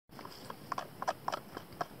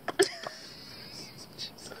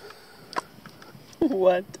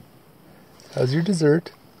What? How's your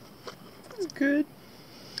dessert? It's good.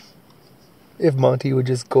 If Monty would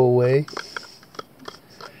just go away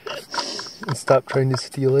and stop trying to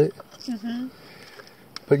steal it. Mm-hmm.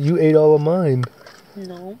 But you ate all of mine.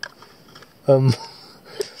 No.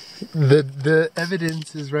 The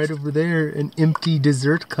evidence is right over there, an empty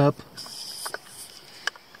dessert cup.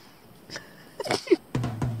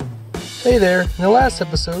 Hey there, in the last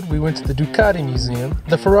episode we went to the Ducati Museum,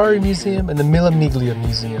 the Ferrari Museum, and the Mille Miglia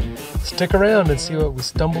Museum. Stick around and see what we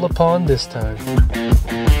stumble upon this time.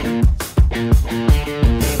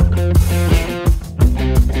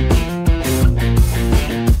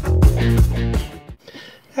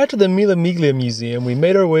 After the Mille Miglia Museum, we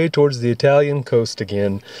made our way towards the Italian coast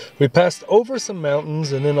again. We passed over some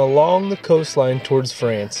mountains and then along the coastline towards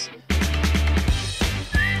France.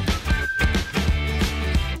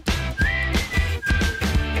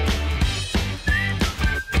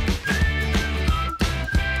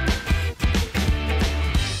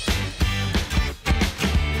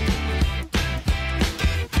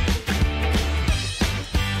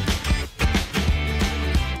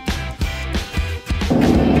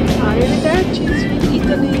 Arrivederci, sweet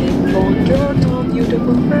Italy. Buongiorno,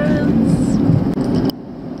 beautiful France.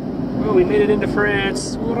 Well, we made it into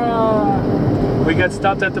France. Hurrah! We got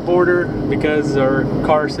stopped at the border because our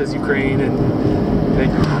car says Ukraine, and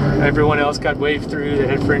everyone else got waved through that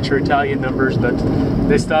had French or Italian numbers, but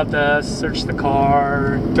they stopped us, searched the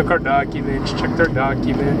car, took our documents, checked our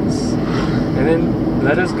documents, and then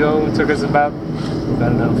let us go. It took us about, I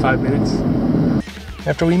don't know, 5 minutes.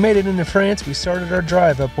 After we made it into France, we started our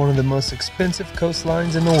drive up one of the most expensive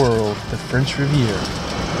coastlines in the world, the French Riviera.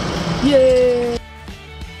 Yay!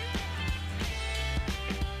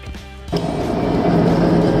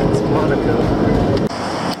 It's Monaco.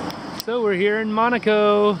 So we're here in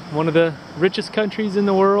Monaco, one of the richest countries in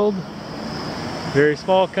the world. Very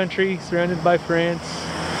small country, surrounded by France.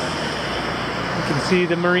 You can see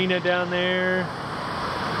the marina down there.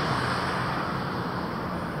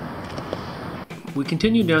 We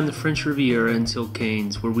continued down the French Riviera until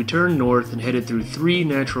Cannes, where we turned north and headed through 3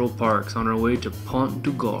 natural parks on our way to Pont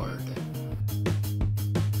du Gard.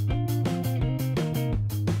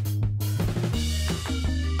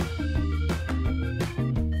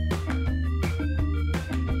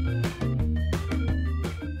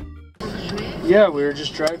 Yeah, we were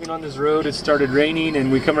just driving on this road. It started raining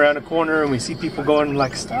and we come around a corner and we see people going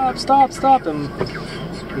like, stop, stop, stop. And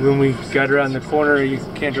when we got around the corner, you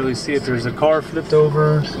can't really see it. There's a car flipped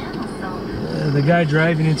over. The guy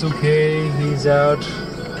driving, it's okay. He's out.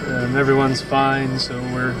 Everyone's fine. So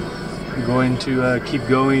we're going to keep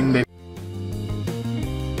going.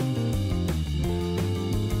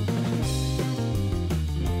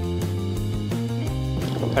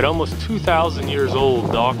 At almost 2,000 years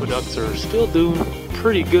old, the aqueducts are still doing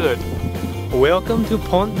pretty good. Welcome to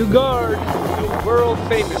Pont du Gard, the world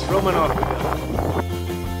famous Roman aqueduct.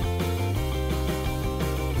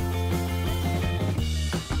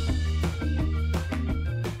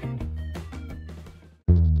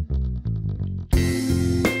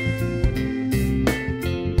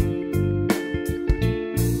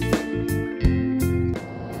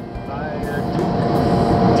 Via Duct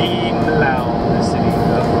de Millau, the city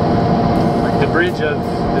of, the bridge of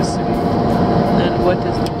the city. And what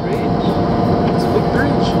is the bridge? It's a big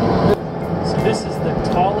bridge. So this is the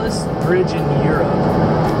tallest bridge in Europe.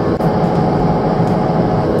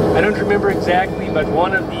 I don't remember exactly, but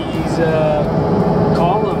one of these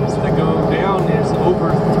columns that go down is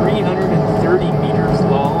over 330 meters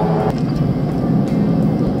long.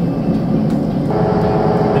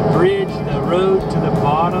 The bridge, the road to the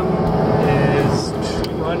bottom is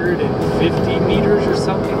 250 meters or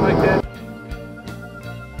something like that.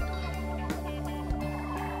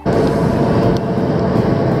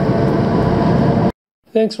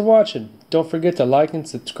 Thanks for watching. Don't forget to like and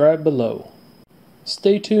subscribe below.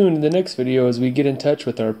 Stay tuned in the next video as we get in touch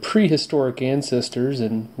with our prehistoric ancestors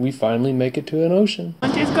and we finally make it to an ocean.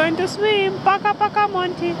 Monty's going to swim. Paka paka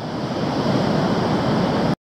Monty.